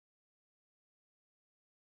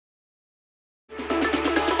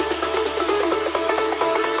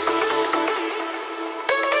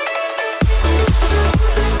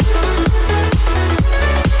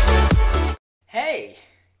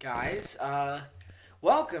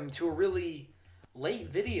Welcome to a really late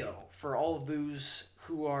video for all of those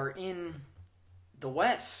who are in the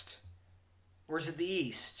West. Or is it the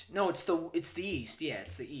East? No, it's the East. Yeah,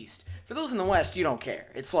 it's the East. For those in the West, you don't care.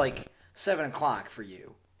 It's like 7 o'clock for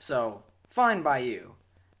you. So, fine by you,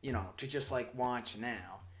 to just like watch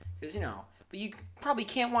now. Because, but you probably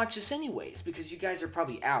can't watch this anyways because you guys are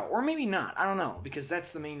probably out. Or maybe not. I don't know. Because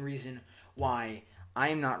that's the main reason why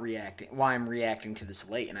I'm reacting to this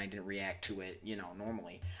late and I didn't react to it,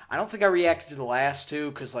 normally. I don't think I reacted to the last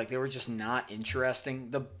two because, they were just not interesting.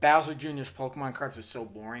 The Bowser Jr.'s Pokemon cards were so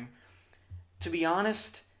boring. To be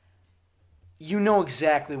honest, you know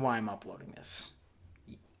exactly why I'm uploading this.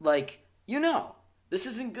 This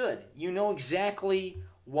isn't good. You know exactly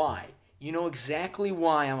why. You know exactly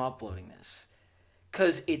why I'm uploading this.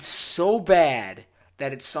 Because it's so bad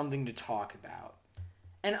that it's something to talk about.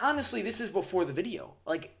 And honestly, this is before the video.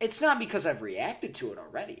 It's not because I've reacted to it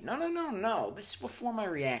already. No. This is before my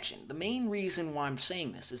reaction. The main reason why I'm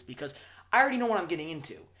saying this is because I already know what I'm getting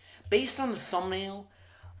into. Based on the thumbnail,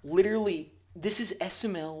 literally, this is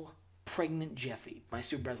SML Pregnant Jeffy by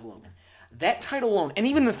Super Brazil Logan. That title alone, and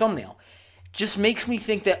even the thumbnail, just makes me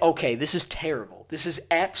think that, okay, this is terrible. This is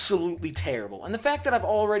absolutely terrible. And the fact that I've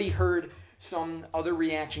already heard some other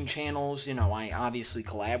reaction channels, I obviously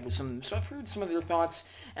collab with some, so I've heard some of their thoughts,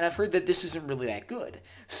 and I've heard that this isn't really that good.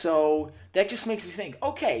 So that just makes me think,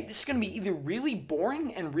 okay, this is going to be either really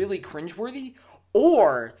boring and really cringeworthy,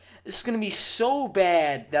 or this is going to be so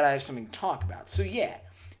bad that I have something to talk about. So yeah,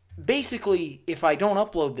 basically, if I don't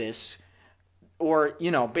upload this, or,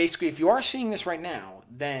 basically if you are seeing this right now,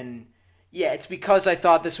 then yeah, it's because I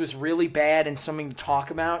thought this was really bad and something to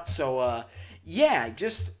talk about. So,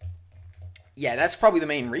 yeah, that's probably the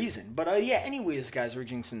main reason. But, anyways, guys,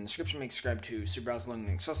 originals in the description. Make subscribe to Super Browser Link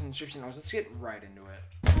in the description. Let's get right into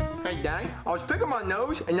it. Hey, Daddy, I was picking my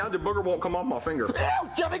nose, and now the booger won't come off my finger. Ew,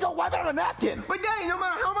 Jeffy, go wipe it on a napkin. But, Daddy, no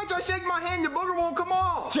matter how much I shake my hand, the booger won't come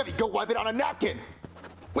off. Jeffy, go wipe it on a napkin.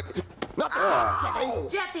 Wait, not the couch,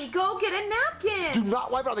 Jeffy. Jeffy, go get a napkin. Do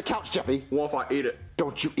not wipe it on the couch, Jeffy. What if I eat it?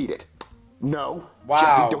 Don't you eat it. No. Wow.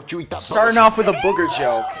 Jeffy, don't you eat that. Starting off with a booger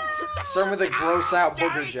joke. Starting with a gross out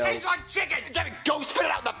booger joke. Tastes like chicken. Jeffy, go spit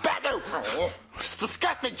it out in the bathroom. It's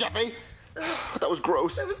disgusting, Jeffy. That was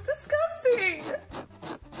gross. That was disgusting.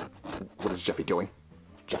 What is Jeffy doing?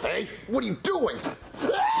 Jeffy, what are you doing?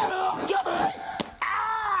 Jeffy!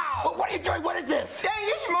 Ow! What are you doing? What is this? Daddy,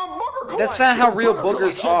 this is my booger collection. That's not how real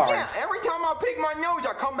boogers are. Yeah, every time I pick my nose,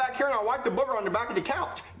 I come back here and I wipe the booger on the back of the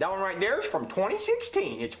couch. That one right there is from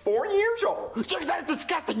 2016. It's 4 years old. Jeffy, that is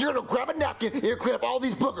disgusting. You're gonna grab a napkin and you're gonna clean up all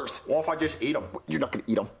these boogers. What if I just eat them? You're not gonna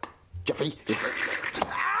eat them. Jeffy.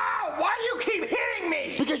 Ow! Why do you keep hitting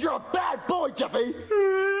me? Because you're a bad boy, Jeffy.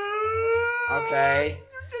 Okay.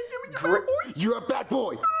 You're a bad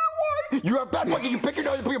boy. You're a bad boy. You pick your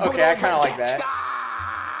nose and put your booger Okay, I on kind of like that.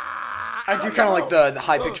 I do kind of like the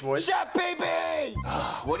high-pitched voice. Chef baby!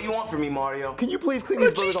 What do you want from me, Mario? Can you please clean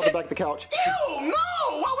these boogers off the back of the couch? Ew,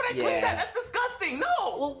 no! Why would I Yeah. clean that? That's disgusting.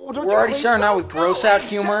 No! Well, We're already starting out with gross out No,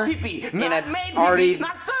 humor chef pee-pee, in not an made pee-pee, already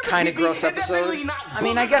not served kind of pee-pee, gross and episode. definitely not I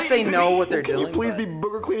mean, I guess they booger know cleaning what they're Can you doing. please but- be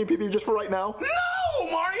booger cleaning pee-pee just for right now?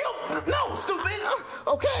 No, Mario! No, stupid!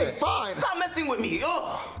 Okay, fine. Stop messing with me.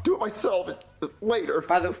 Ugh. Do it myself later.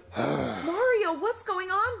 By the Mario, what's going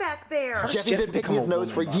on back there? Jeffy's Jeff been become picking a his nose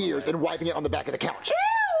for woman, by the years way? and wiping it on the back of the couch. Ew!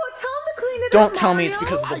 Tell him to clean it Don't up, tell me it's Mario.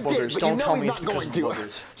 because of the I did, boogers. but Don't you know tell he's me it's not because of the going to.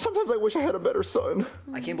 boogers. Sometimes I wish I had a better son.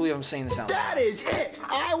 I can't believe I'm saying this out That loud. is it.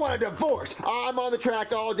 I want a divorce. I'm on the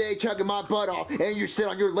track all day chugging my butt off, and you sit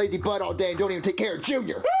on your lazy butt all day and don't even take care of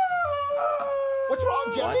Junior. What's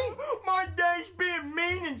wrong, Jeffy? My dad's being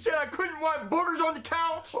mean and said I couldn't wipe boogers on the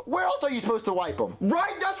couch. Where else are you supposed to wipe them?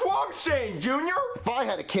 Right, that's what I'm saying, Junior. If I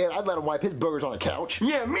had a kid, I'd let him wipe his boogers on the couch.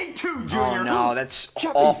 Yeah, me too, Junior. Oh no, that's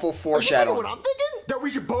Jeffy, awful are you foreshadowing. thinking what I'm thinking? That we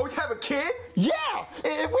should both have a kid? Yeah,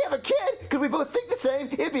 if we have a kid, because we both think the same,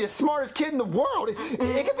 it'd be the smartest kid in the world. It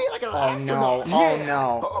could be like an Oh no! astronaut. Oh Yeah.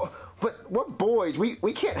 no! Oh, but we're boys. We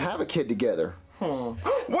can't have a kid together. What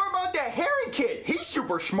about that Harry kid? He's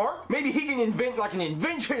super smart. Maybe he can invent like an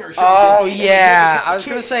invention or something. Oh And yeah, have a I was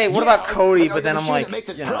gonna kid. say, what Yeah, about Cody? like But then a I'm machine like, that makes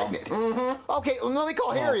it you know, pregnant. Okay, well, let me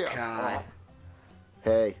call Harry oh up. god.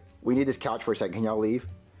 Hey, we need this couch for a second. Can y'all leave?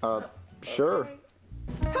 Sure.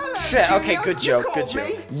 Hello, Okay, Junior. good You joke. called Good joke.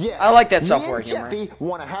 me? Yes. I like that Me software and humor. Jeffy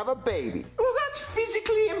want to have a baby. Well, that's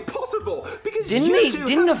physically impossible because Didn't you they- two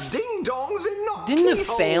didn't have the- ding-dongs and not Didn't the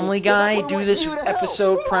keyholes. Family Well, Guy that's what do we this want you to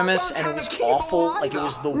episode help. premise, Well, and it I was don't have a awful? keyhole Like it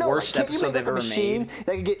was the No, worst can't you episode make they've like a ever machine made.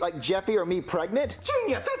 that could get like Jeffy or me pregnant?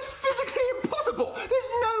 Junior, that's physically impossible. There's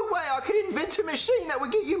no way I could invent a machine that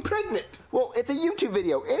would get you pregnant. Well, it's a YouTube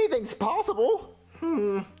video. Anything's possible.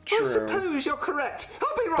 I True. suppose you're correct.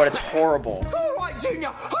 I'll be right But it's back. horrible. All right, Junior,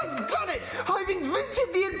 I've done it. I've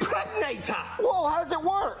invented the impregnator. Whoa, how does it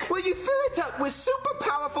work? Well, you fill it up with super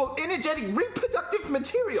powerful, energetic, reproductive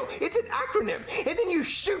material. It's an acronym. And then you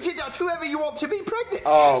shoot it at whoever you want to be pregnant.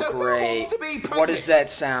 Oh, so great. Who wants to be pregnant? What does that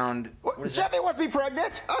sound? What is that? Jeffy wants to be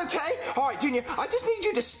pregnant. Okay. All right, Junior, I just need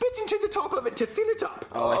you to spit into the top of it to fill it up.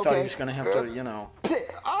 Oh, I thought he Okay. was going to have to, you know.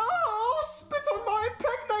 Oh, spit on my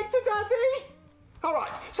impregnator, Daddy. All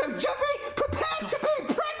right, so Jeffy, prepare to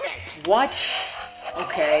be pregnant. What?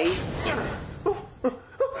 Okay.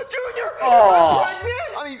 Junior, Oh. am I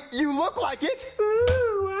pregnant? I mean, you look like it.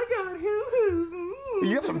 Ooh, I got hoo-hoos.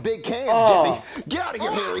 You have some big cans, Oh. Jeffy. Get out of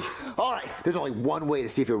here, Harry. All right, there's only one way to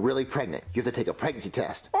see if you're really pregnant. You have to take a pregnancy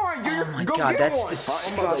test. All right, Junior, Oh my go God, get that's one.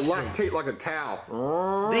 disgusting. I'm about to lactate like a cow.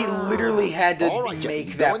 They literally had to All right, Jeffy, make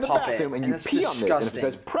you go that in the puppet. bathroom and you that's pee on this. And if disgusting. it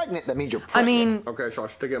says pregnant, that means you're I pregnant. mean, Okay, so I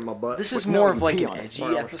stick it in my butt. this is no, more you of like pee an on it. edgy All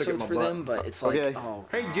right, I'll stick it in episode my for butt. them, but it's like, Okay. oh.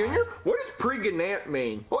 Hey, Junior, what does pregnant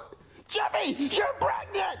mean? What? Jeffy, you're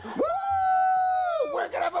pregnant! Woo! We're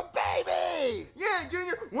gonna have a baby! Yeah,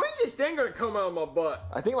 Junior, when's this thing gonna come out of my butt?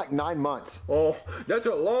 I think like 9 months. Oh, that's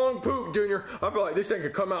a long poop, Junior. I feel like this thing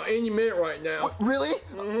could come out any minute right now. What, really?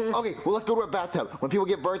 Okay, well, let's go to a bathtub. When people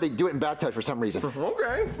get birth, they do it in bathtubs for some reason.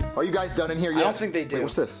 Okay. Are you guys done in here yet? don't think they do. Wait,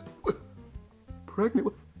 what's this?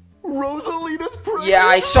 Pregnant? Rosalina's pregnant? Yeah,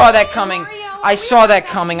 I saw that coming. Mario, I saw that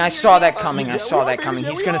coming. I saw that Yeah, coming. I we saw are, that baby, coming. yeah,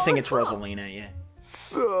 He's we gonna are. think it's Rosalina, yeah.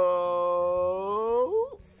 So,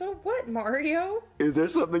 So what, Mario? is there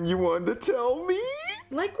something you wanted to tell me?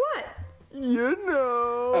 Like what? You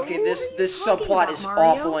know. Okay, this talking subplot about, is Mario?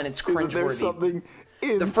 awful and it's Isn't there cringeworthy. something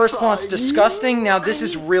The first plot's inside you? disgusting. Now this I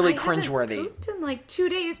is mean, really I haven't cringeworthy. pooped in like 2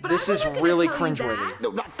 days, but This I is wasn't gonna really tell you cringeworthy. that. No,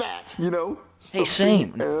 not that. You know. Hey,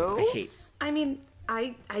 same. something else? I hate. I mean,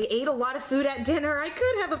 I ate a lot of food at dinner. I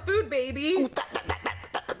could have a food baby. Ooh,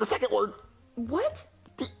 the second word. What?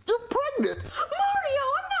 You're pregnant. Mario,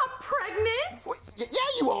 I'm not pregnant. Wait, yeah,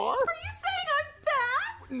 you are. Are you saying I'm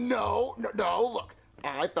fat? No. Look,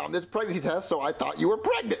 I found this pregnancy test, so I thought you were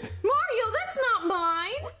pregnant. Mario, that's not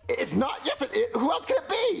mine. It's not. Yes, it is. Who else could it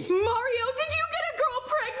be? Mario, did you get a girl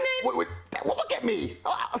pregnant? Wait, well, look at me.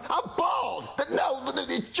 I'm bald. No,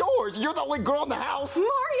 it's yours. You're the only girl in the house.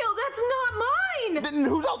 Mario, that's not mine. Then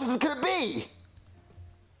who else is it gonna be?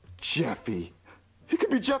 Jeffy. It could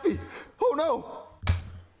be Jeffy. Oh no.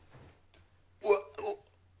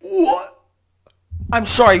 What? I'm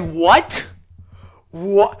sorry. What?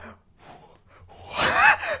 What?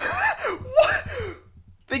 What?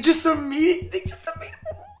 They just immediately.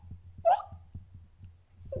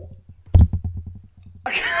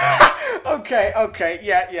 Okay,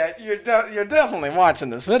 yeah. You're definitely watching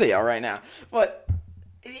this video right now, but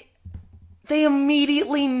they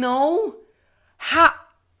immediately know how.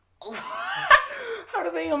 How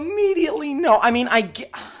do they immediately know? I mean,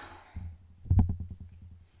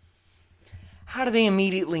 how do they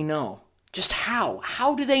immediately know? Just how?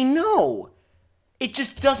 How do they know? It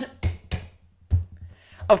just doesn't.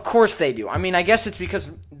 Of course they do. I mean, I guess it's because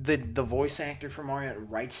the voice actor for Mario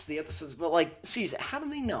writes the episodes, but like, seriously, how do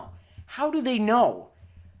they know? How do they know?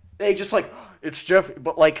 They just like, it's Jeffy,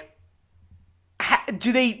 but like,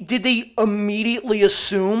 did they immediately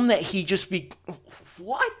assume that he just be,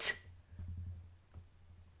 what?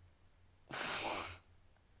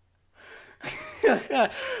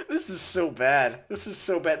 This is so bad.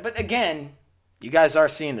 But again, you guys are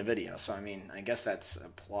seeing the video, so I mean, I guess that's a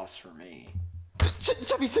plus for me.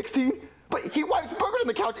 Jeffy's 16, but he wipes burgers on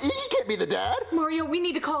the couch. He can't be the dad. Mario, we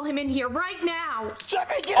need to call him in here right now.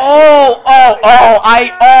 Jeffy, get Oh,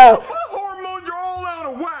 My hormones are all out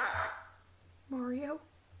of whack. Mario?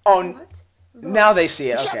 oh, What? now they see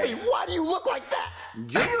it, Jeffy, okay. why do you look like that?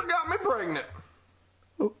 Junior got me pregnant.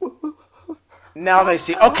 Now they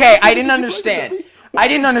see, okay, I didn't understand. I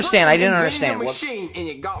didn't understand Invented a what's... machine and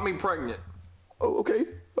it got me pregnant. Oh, okay,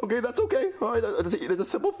 that's okay. All right, there's a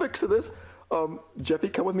simple fix to this. Jeffy,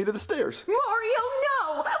 come with me to the stairs. Mario,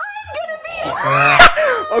 no! I'm gonna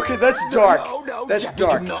be. Okay, that's dark. No, That's Jeffy,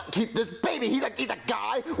 dark. do not keep this baby. He's a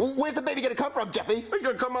guy. Where's the baby gonna come from, Jeffy? It's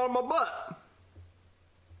gonna come out of my butt.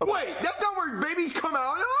 Wait, that's not where babies come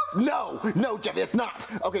out of? No, Jeffy, it's not.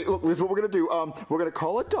 Okay, look, this is what we're gonna do. We're gonna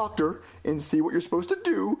call a doctor and see what you're supposed to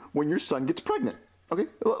do when your son gets pregnant. Okay,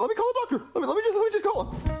 let me call a doctor. Let me just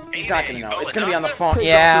call him. He's not gonna know. It's gonna be on the phone. Hey,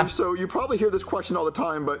 Yeah. doctor, so you probably hear this question all the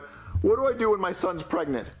time, but what do I do when my son's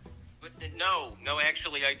pregnant? No,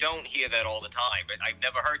 actually, I don't hear that all the time, but I've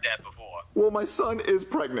never heard that before. Well, my son is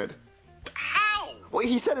pregnant. How? Well,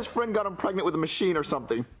 he said his friend got him pregnant with a machine or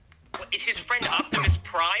something. Is his friend Optimus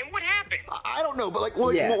Prime? What happened? I don't know, but like,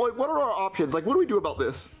 what Yeah. are our options? Like, what do we do about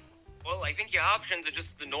this? Well, I think your options are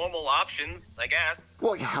just the normal options, I guess.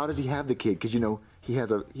 Well, how does he have the kid? Because, you know, he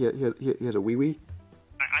has a wee-wee.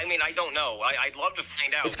 I mean, I don't know. I'd love to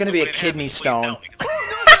find out. It's gonna be a kidney stone.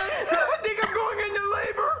 I think I'm going into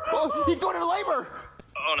labor. Oh, he's going into labor.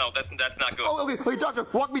 Oh no, that's not good. Oh, okay, doctor,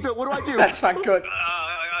 walk me through it. What do I do? That's not good.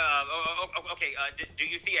 Okay. Do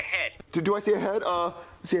you see a head? Do I see a head?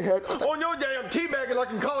 See a head? Oh no, Daddy, I'm teabagging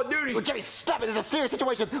like in Call of Duty. Well, Jeffy, stop it. It's a serious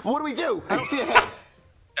situation. What do we do? I don't see a head.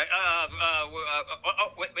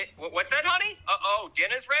 Wait, what's that, honey?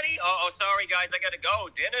 Dinner's ready? Sorry, guys, I gotta go.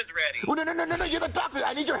 Dinner's ready. Well, no, you're the doctor.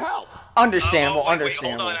 I need your help. Understandable, Wait,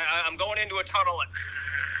 understandable. hold on, I'm going into a tunnel.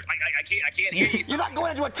 I can't hear you. You're not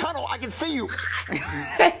going into a tunnel. I can see you.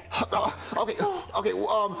 Okay.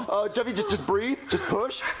 Jeffy, just breathe. Just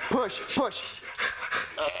push.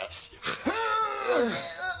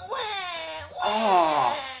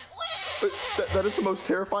 That is the most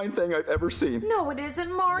terrifying thing I've ever seen. No, it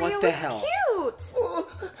isn't, Mario. What the it's hell? Cute.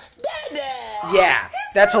 Yeah,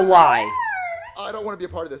 that's a lie. I don't want to be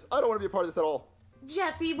a part of this. I don't want to be a part of this at all.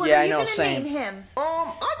 Jeffy, what Yeah, are I you know, gonna same. name him?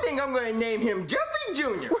 I think I'm gonna name him Jeffy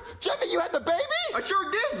Jr. Jeffy, you had the baby? I sure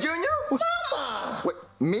did, Junior. Mama. Wait,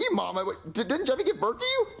 me, Mama? Wait, didn't Jeffy give birth to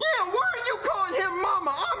you? Yeah, why are you calling him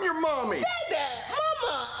Mama? I'm your mommy.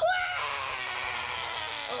 Mama.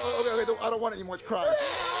 Okay, I don't want any more crying.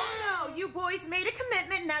 Oh no, you boys made a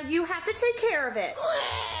commitment. Now you have to take care of it.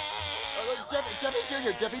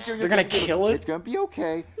 Jeffy Jr. They're gonna kill it? It's gonna be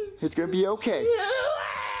okay. It's gonna be okay.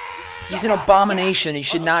 He's an abomination. He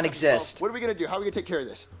should not exist. What are we gonna do? How are we gonna take care of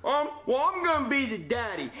this? Well, I'm gonna be the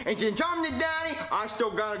daddy, and since I'm the daddy, I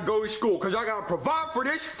still gotta go to school, cause I gotta provide for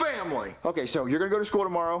this family. Okay, so you're gonna go to school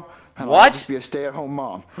tomorrow. And What? I'll just be a stay-at-home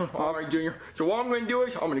mom. All right, Junior. So what I'm gonna do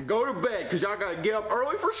is I'm gonna go to bed, cause I gotta get up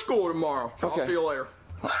early for school tomorrow. So Okay. I'll see you later.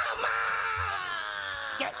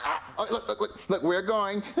 Look, we're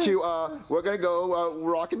going to go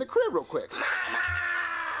rock in the crib real quick.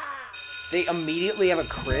 They immediately have a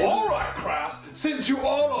crib? All right, Crass, since you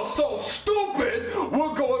all are so stupid,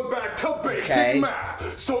 we're going back to basic Okay. math.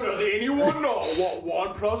 So does anyone know what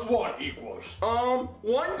 1 plus 1 equals?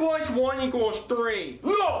 1 plus 1 equals 3.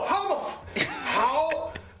 No,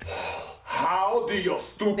 how do your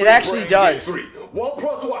stupid It actually brain does. get 3? 1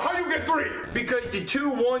 plus 1, how you get 3? Because the 2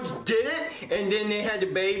 ones did it, and then they had the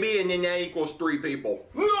baby, and then that equals 3 people.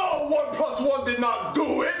 No, 1 plus 1 did not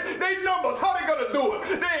do it. They numbers, how they gonna do it?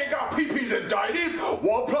 They ain't got peepees and dighties.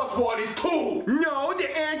 1 plus 1 is 2. No,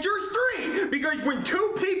 the answer's 3. Because when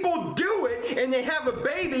 2 people do it, and they have a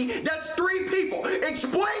baby, that's 3 people.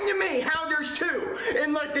 Explain to me how there's 2.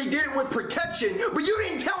 Unless they did it with protection, but you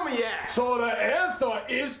didn't tell me that. So the answer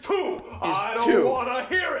is 2. I don't 2. wanna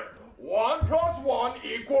hear it. 1 plus 1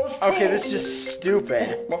 equals 2. Okay, this is just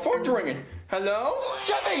stupid. My phone's ringing. Hello?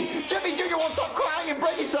 Jeffy Jr. won't stop crying and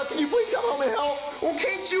breaking stuff. Can you please come home and help? Well,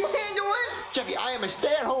 can't you handle it? Jeffy, I am a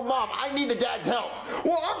stay-at-home mom. I need the dad's help.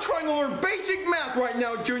 Well, I'm trying to learn basic math right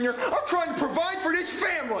now, Junior. I'm trying to provide for this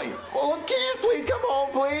family. Well, can you please come home,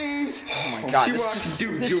 please? Oh my god, See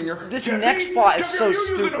what I can do, Junior. this Jeffy, next plot is Jeffy, so are you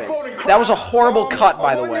using the stupid. phone and That was a crap? horrible cut,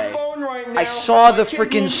 by the I'm on way. your phone right I now. saw the My kid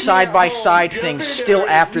freaking needs me side-by-side at home. thing Jeffy, still there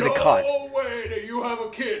after is the cut. No way that you have a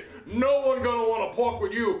kid. No one gonna wanna pork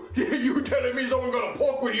with you. You telling me someone gonna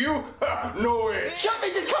pork with you? No way.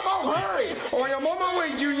 Jeffy, just come home, hurry! All right, I'm on my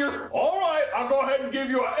way, Junior. All right, I'll go ahead and give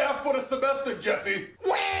you an F for the semester, Jeffy.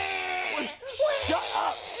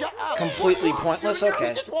 Shut up! Completely pointless, Junior, okay.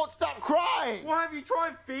 He just won't stop crying. Well, have you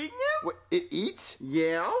tried feeding him? What, it eats?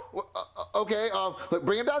 Yeah. Well, okay, look,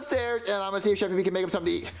 bring him downstairs, and I'm gonna see if Chef Pee can make him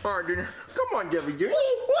something to eat. All right, Junior. Come on, Jeffy, Junior.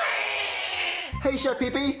 Hey, Chef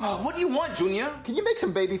Pee, Oh, what do you want, Junior? can you make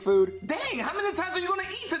some baby food? Dang, how many times are you gonna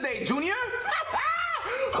eat today, Junior?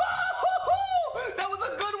 That was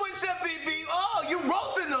a good one, Chef BB. Oh, you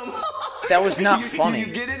roasting them. That was not funny. You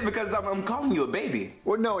get it? Because I'm calling you a baby.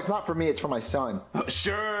 Well, no, it's not for me, it's for my son.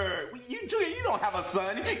 Sure. Junior, you don't have a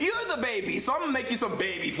son. You're the baby, so I'm gonna make you some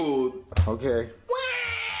baby food. Okay.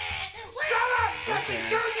 Shut up, Jeffy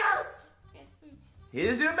Jr.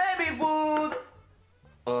 Here's your baby food.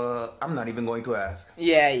 I'm not even going to ask.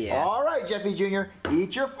 Yeah. All right, Jeffy Jr.,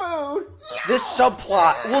 eat your food. This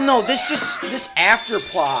subplot, well no, this after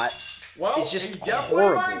plot Well, is just he's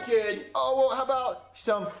definitely my horrible. kid. Oh, well, how about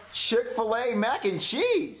some Chick-fil-A mac and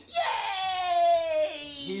cheese? Yay!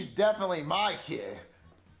 He's definitely my kid.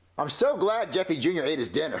 I'm so glad Jeffy Jr. ate his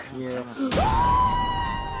dinner. Yeah.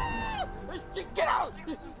 Get out!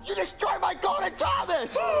 You destroyed my golden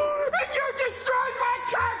Thomas! You destroyed my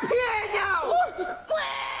cat piano!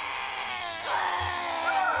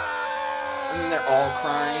 And they're all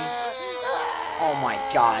crying. Oh my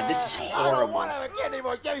god, this is I don't horrible. want to have a kid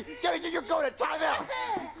anymore, Jeffy. Jeffy Jr., you're going to timeout.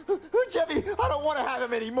 Jeffy, I don't want to have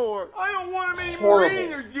him anymore. I don't want him anymore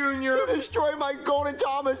either, Junior. You destroyed my golden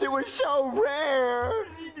Thomas. It was so rare.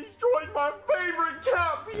 He destroyed my favorite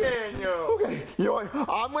cat piano. Okay, you know what?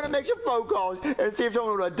 I'm going to make some phone calls and see if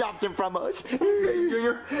someone will adopt him from us. Okay,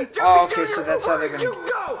 Junior. Jeffy, Oh, okay, Junior, so that's how they're where'd gonna-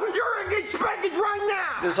 you go? You're in good spankings right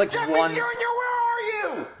now. There's like Jeffy, one- Junior, where are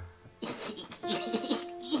you?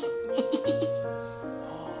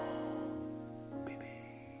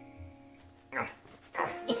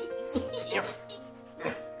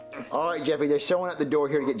 All right, Jeffy, there's someone at the door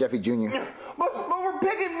here to get Jeffy Jr. But we're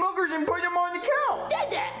picking boogers and putting them on the couch.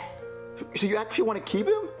 So you actually want to keep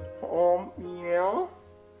him? Yeah.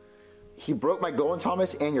 He broke my golden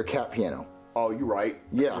Thomas and your cat piano. Oh, you're right.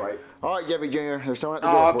 Yeah. You're right. All right, Jeffy Jr., there's someone at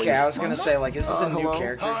the door Oh, for okay. you. I was gonna say like, is this a new hello?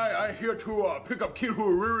 character? Hi, I'm here to pick up kid who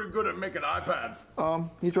are really good at making iPad.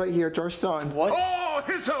 He's right here. It's our son. What? Oh,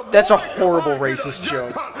 it's a That's a boy. horrible I get a racist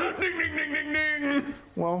joke. jackpot. Ding, ding, ding, ding, ding.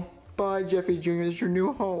 Well, bye, Jeffy Jr. This is your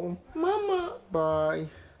new home. Mama. Bye.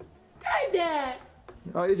 Hi, Dad.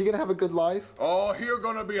 Is he going to have a good life? Oh, he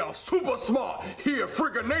gonna be a super smart. He a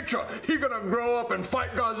freak of nature. He gonna grow up and fight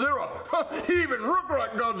Godzilla. He even look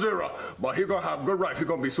like Godzilla. But he gonna have good life. He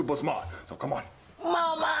gonna be super smart. So come on.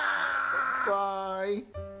 Mama. Bye.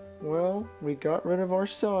 Well, we got rid of our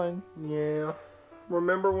son. Yeah.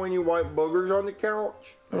 Remember when you wiped boogers on the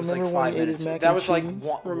couch? It was like Remember when 5 he ate minutes. his mac That and was like cheese?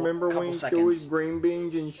 Remember couple when you threw his seconds. green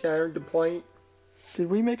beans and shattered the plate? Did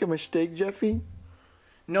we make a mistake, Jeffy?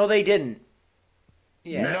 No, they didn't.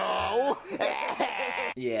 Yeah. No.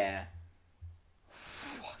 Yeah.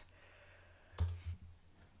 What?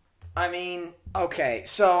 I mean, okay,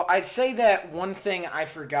 so I'd say that one thing I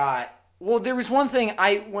forgot. Well, there was one thing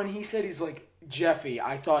when he said he's like Jeffy,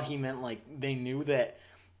 I thought he meant like they knew that.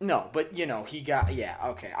 No, but you know, he got, yeah,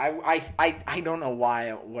 okay. I don't know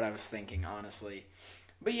what I was thinking, honestly.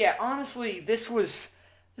 But yeah, honestly, this was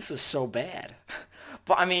so bad.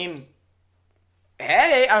 But I mean,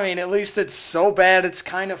 hey, I mean, at least it's so bad it's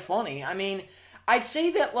kind of funny. I mean, I'd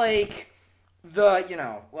say that, like,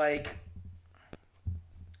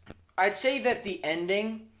 I'd say that the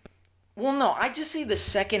ending, well, no, I'd just say the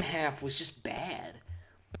second half was just bad.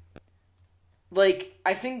 Like,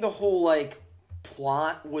 I think the whole, like,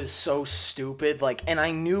 plot was so stupid, like, and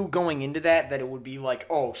I knew going into that it would be, like,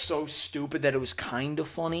 oh, so stupid that it was kind of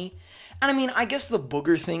funny. And I mean, I guess the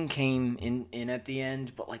booger thing came in at the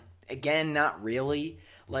end, but, like, again, not really.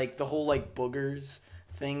 Like, the whole, like, boogers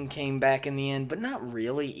thing came back in the end, but not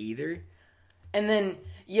really either. And then,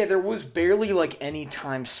 yeah, there was barely, like, any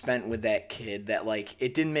time spent with that kid that, like,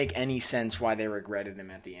 it didn't make any sense why they regretted him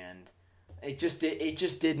at the end. It just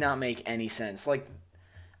did not make any sense. Like,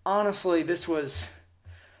 honestly, this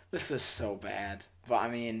is so bad. But, I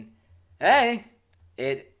mean, hey,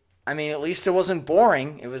 at least it wasn't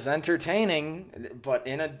boring. It was entertaining, but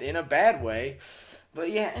in a bad way. But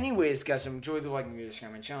yeah, anyways, guys, enjoy the like and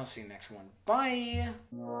comment channel. See you next one. Bye.